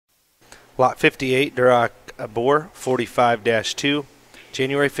Lot 58, Duroc Boar, 45-2.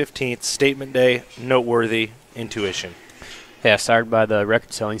 January 15th, Statement Day, Noteworthy, Intuition. Yeah, started by the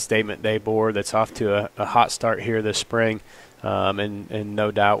record-selling Statement Day boar that's off to a hot start here this spring, and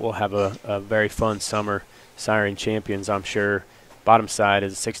no doubt we'll have a very fun summer siring champions, I'm sure. Bottom side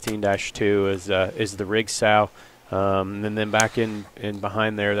is 16-2 is the rig sow, and then back in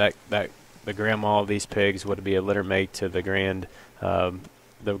behind there that the grandma of these pigs would be a litter mate to the grand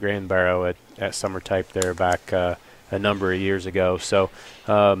barrow at Summer Type there back a number of years ago. So,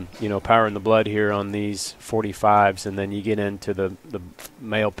 power in the blood here on these 45s, and then you get into the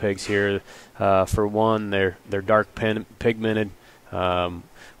male pigs here. For one, they're dark pigmented,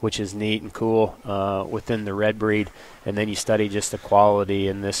 which is neat and cool within the red breed. And then you study just the quality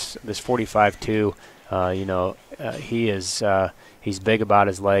in this 45-2. He is he's big about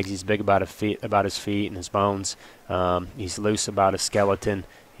his legs. He's big about his feet and his bones. He's loose about his skeleton.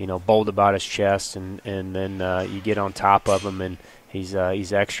 Bold about his chest, and then you get on top of him, and he's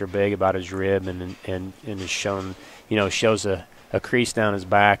extra big about his rib, and is shown, shows a crease down his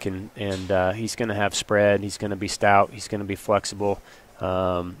back, and he's going to have spread. He's going to be stout. He's going to be flexible.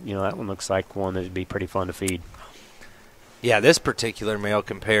 That one looks like one that'd be pretty fun to feed. Yeah, this particular male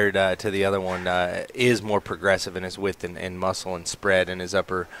compared to the other one is more progressive in his width and muscle and spread and his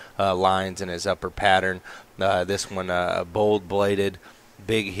upper lines and his upper pattern. This one bold-bladed,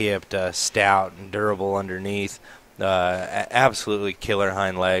 big-hipped, stout and durable underneath. Absolutely killer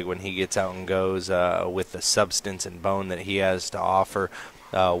hind leg when he gets out and goes with the substance and bone that he has to offer.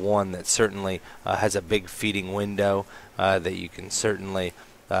 One that certainly has a big feeding window that you can certainly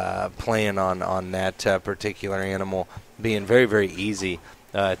plan on that particular animal being very, very easy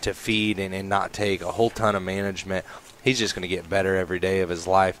to feed and not take a whole ton of management. He's just going to get better every day of his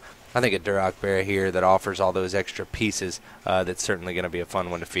life. I think a Duroc bear here that offers all those extra pieces, that's certainly going to be a fun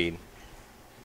one to feed.